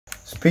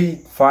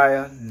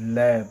Spitfire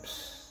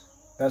Labs.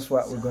 That's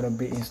what we're gonna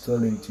be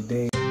installing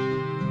today.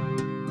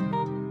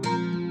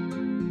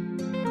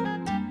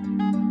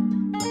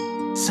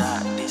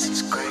 This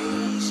is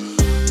crazy.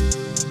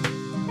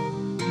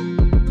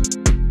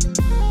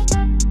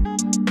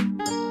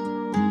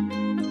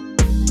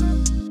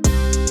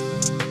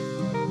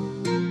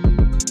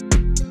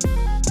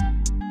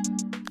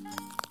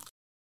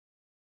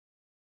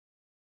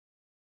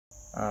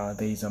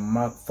 There is a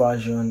Mac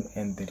version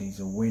and there is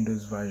a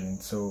Windows version,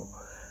 so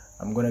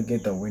I'm gonna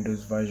get the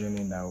Windows version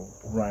and I'll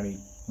run it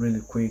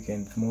really quick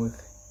and smooth.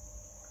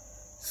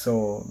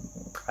 So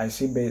I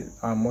see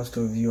most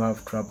of you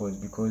have troubles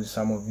because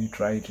some of you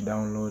try to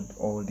download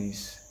all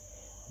these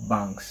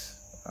banks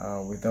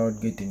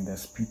without getting the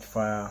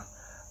Spitfire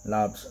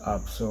Labs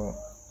app. So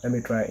let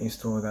me try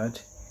install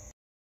that.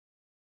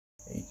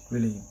 It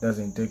really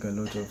doesn't take a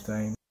lot of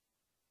time.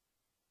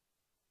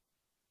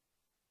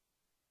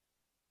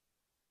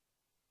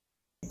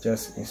 It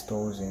just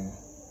installs in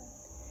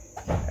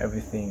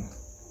everything.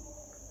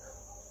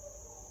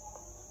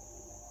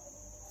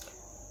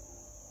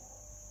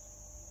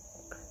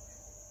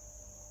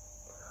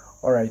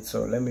 Alright,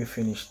 so let me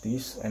finish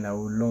this and I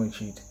will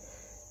launch it.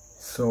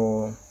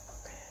 So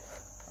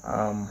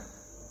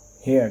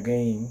here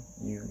again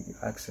you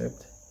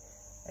accept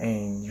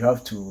and you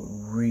have to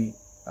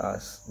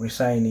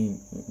re-sign in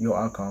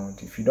your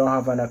account. If you don't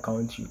have an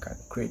account, you can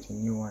create a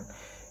new one.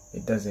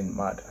 It doesn't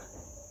matter.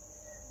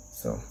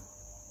 So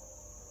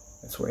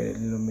let's wait a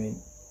little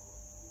minute.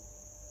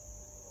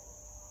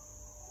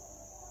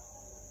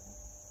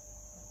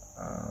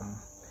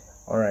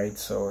 Alright,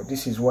 so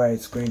this is where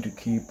it's going to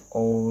keep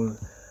all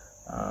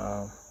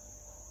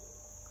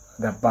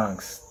the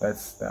banks.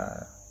 That's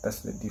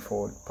the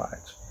default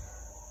patch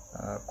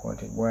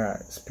content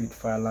where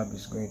Spitfire Lab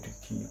is going to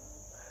keep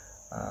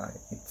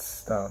its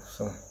stuff.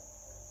 So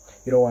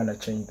you don't want to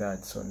change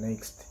that. So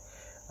next,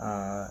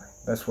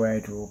 that's where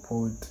it will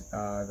put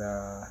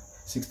the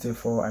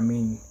 64.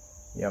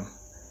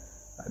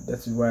 That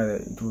is why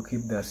it will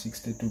keep the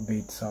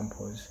 62-bit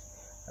samples.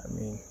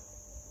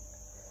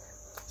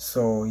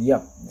 So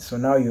yeah, so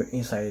now you're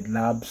inside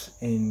Labs,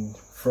 and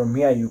from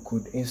here you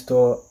could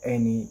install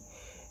any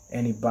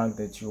bank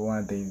that you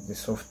want. The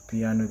soft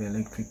piano, the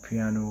electric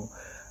piano,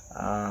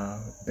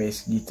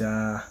 bass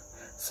guitar.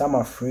 Some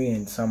are free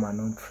and some are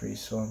not free.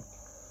 So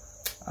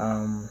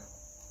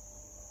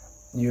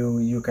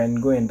you can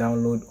go and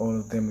download all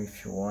of them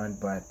if you want,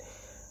 but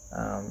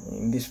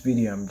in this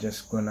video I'm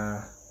just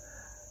gonna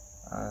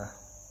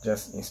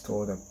just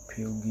install the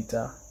pill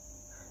guitar.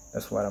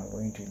 That's what I'm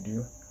going to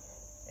do.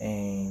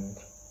 And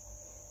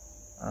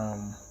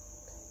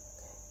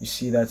you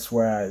see, that's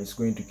where it's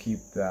going to keep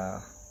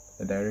the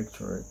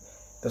directory.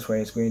 That's why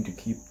it's going to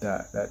keep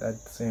that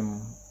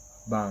same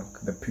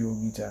bank, the pill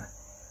guitar.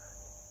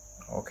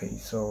 Okay,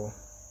 so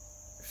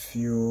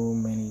few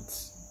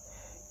minutes,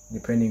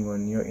 depending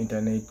on your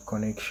internet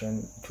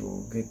connection, it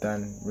will get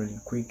done really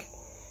quick.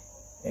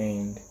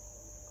 And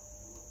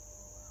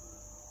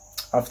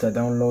after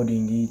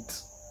downloading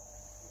it,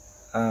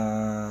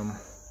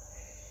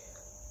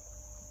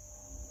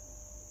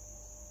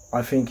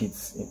 I think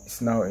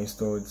it's now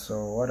installed.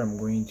 So what I'm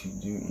going to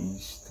do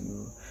is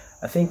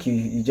I think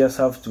you just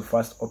have to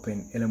first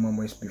open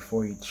lmms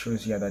before it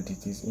shows you that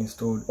it is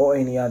installed, or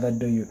any other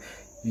you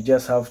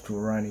just have to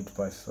run it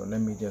first. So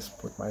let me just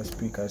put my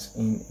speakers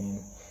in and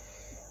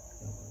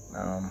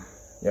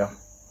yeah,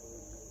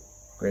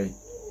 great.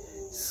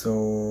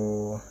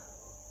 So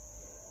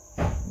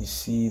you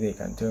see, they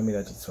can tell me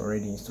that it's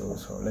already installed.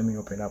 So let me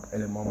open up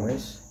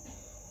lmms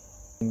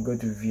and go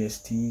to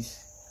VSTs.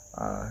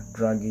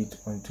 Drag it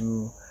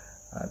onto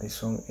the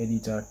song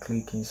editor,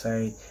 click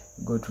inside,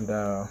 go to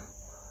the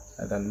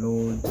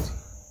load,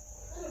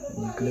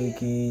 you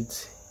click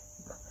it,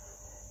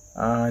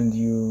 and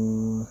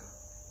you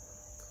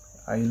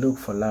look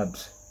for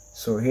Labs.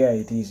 So here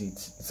it is.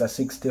 It's a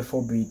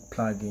 64-bit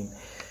plugin.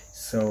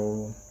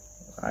 So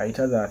it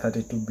has a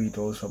 32-bit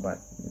also, but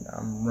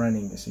I'm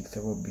running the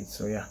 64-bit.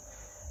 So yeah,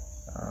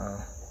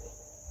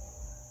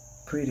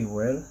 pretty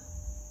well.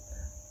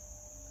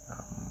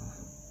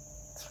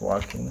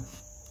 Working.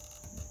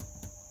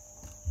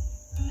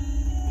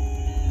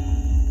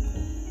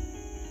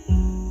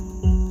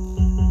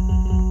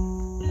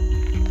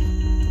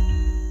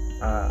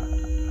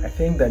 I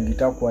think the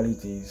guitar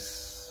quality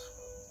is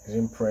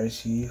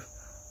impressive.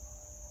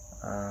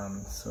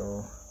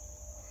 So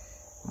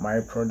my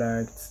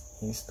product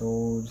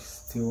installed,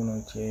 still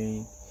not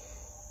yet.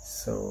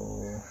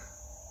 So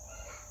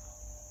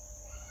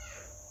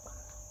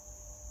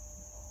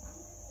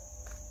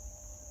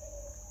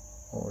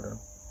hold up.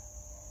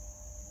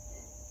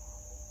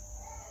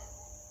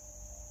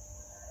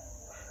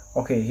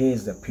 Okay, here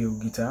is the pill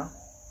guitar.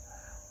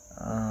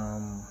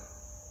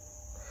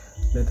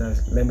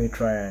 Let me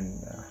try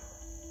and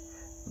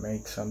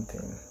make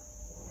something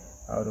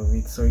out of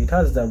it. So it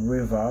has the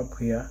reverb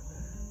here,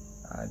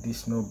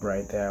 this knob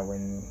right there.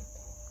 When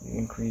you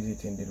increase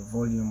it in the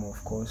volume,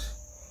 of course.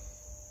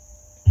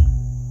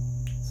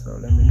 So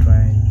let me try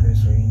and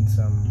pencil in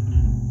some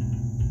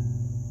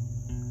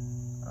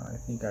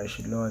think I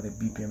should lower the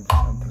BPM to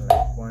something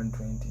like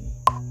 120.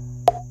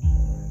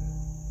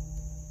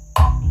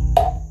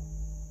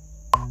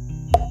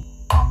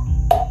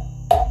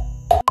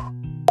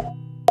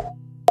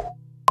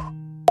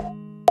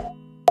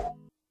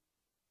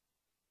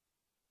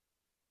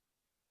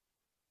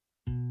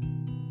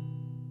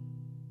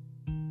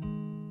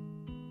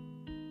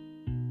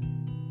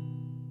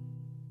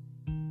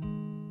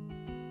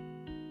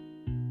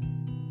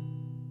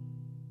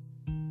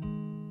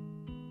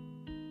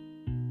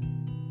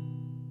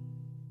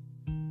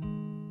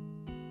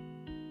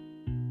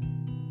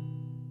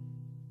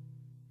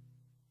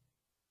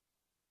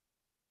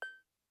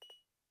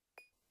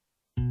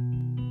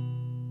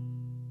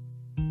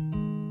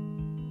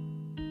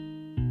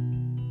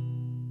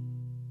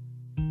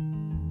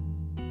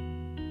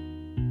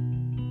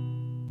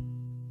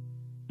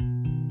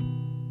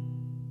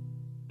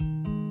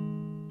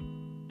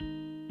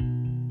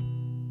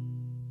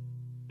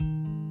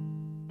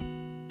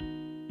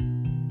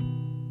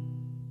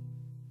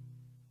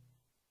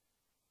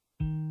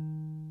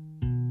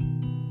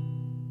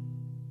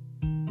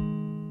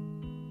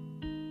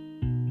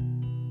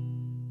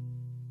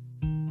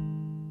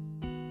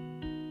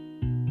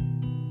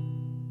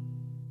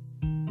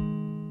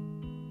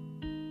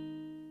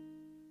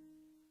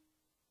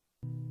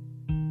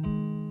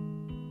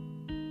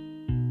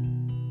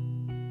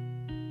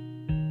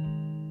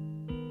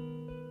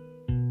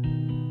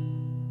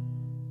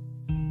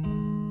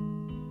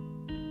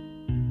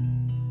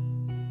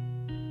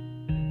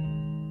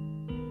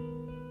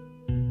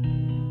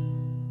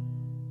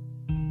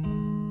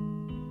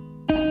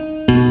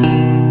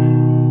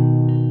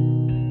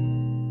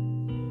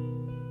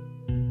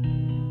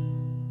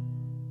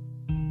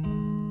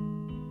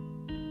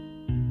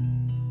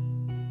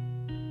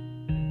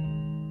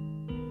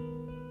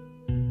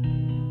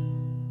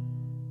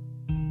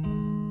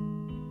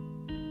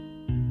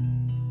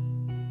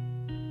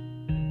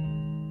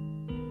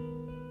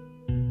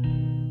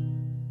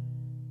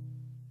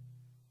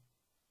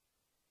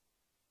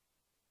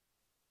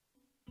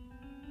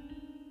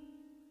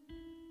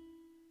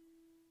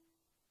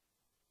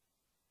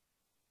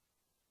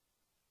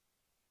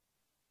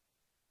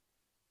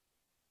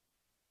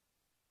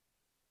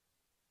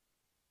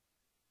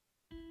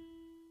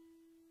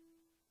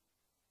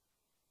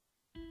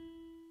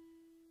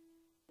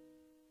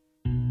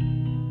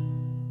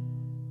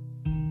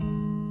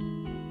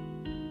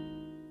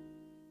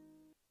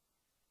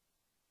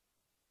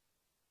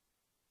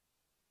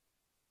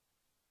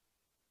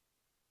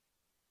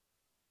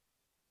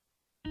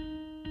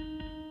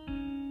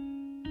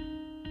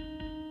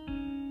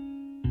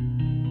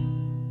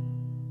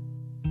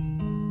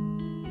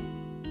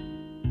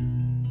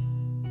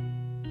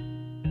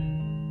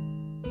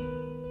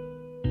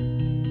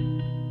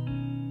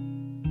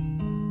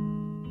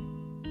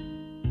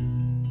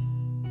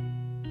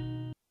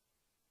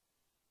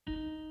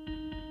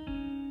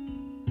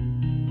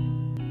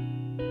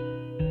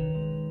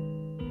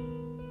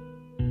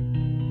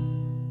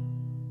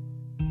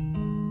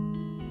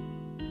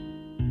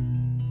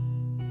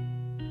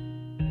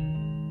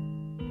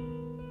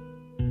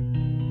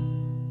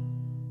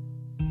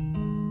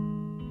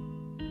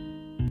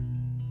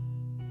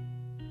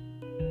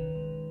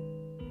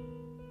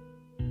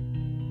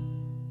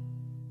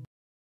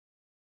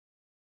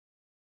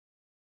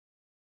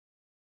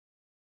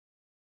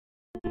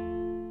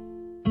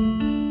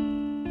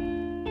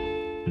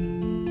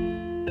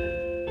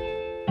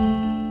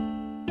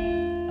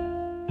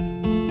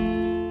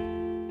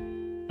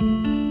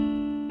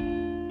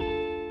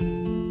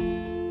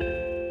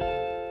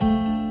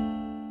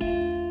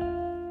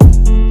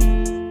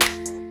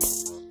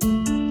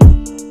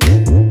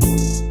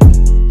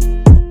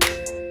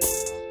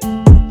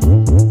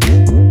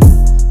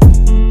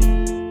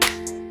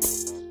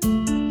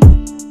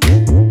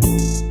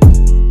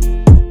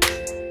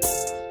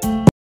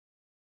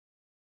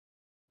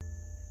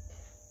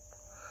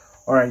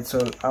 Alright, so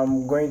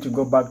I'm going to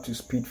go back to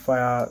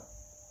Spitfire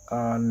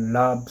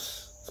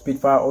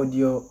Spitfire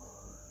audio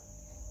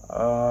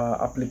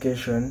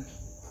application.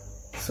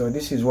 So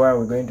this is where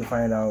we're going to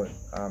find out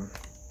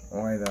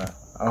whether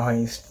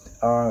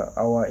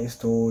our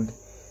installed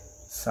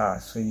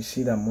SAS. So you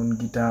see the Moon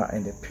guitar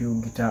and the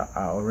Pure guitar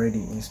are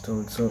already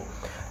installed. So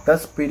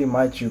that's pretty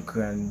much you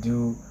can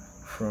do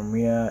from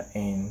here,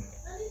 and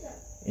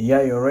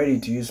yeah, you're ready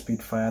to use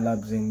Spitfire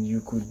Labs, and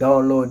you could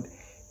download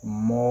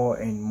more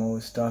and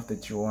more stuff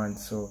that you want.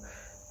 So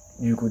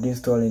you could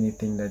install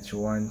anything that you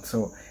want.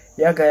 So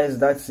yeah guys,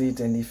 that's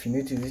it. And if you're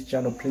new to this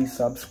channel, please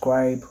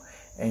subscribe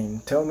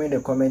and tell me in the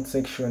comment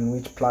section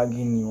which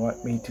plugin you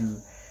want me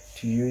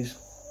to use.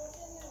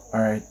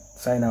 Alright,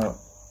 sign out,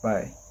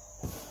 bye.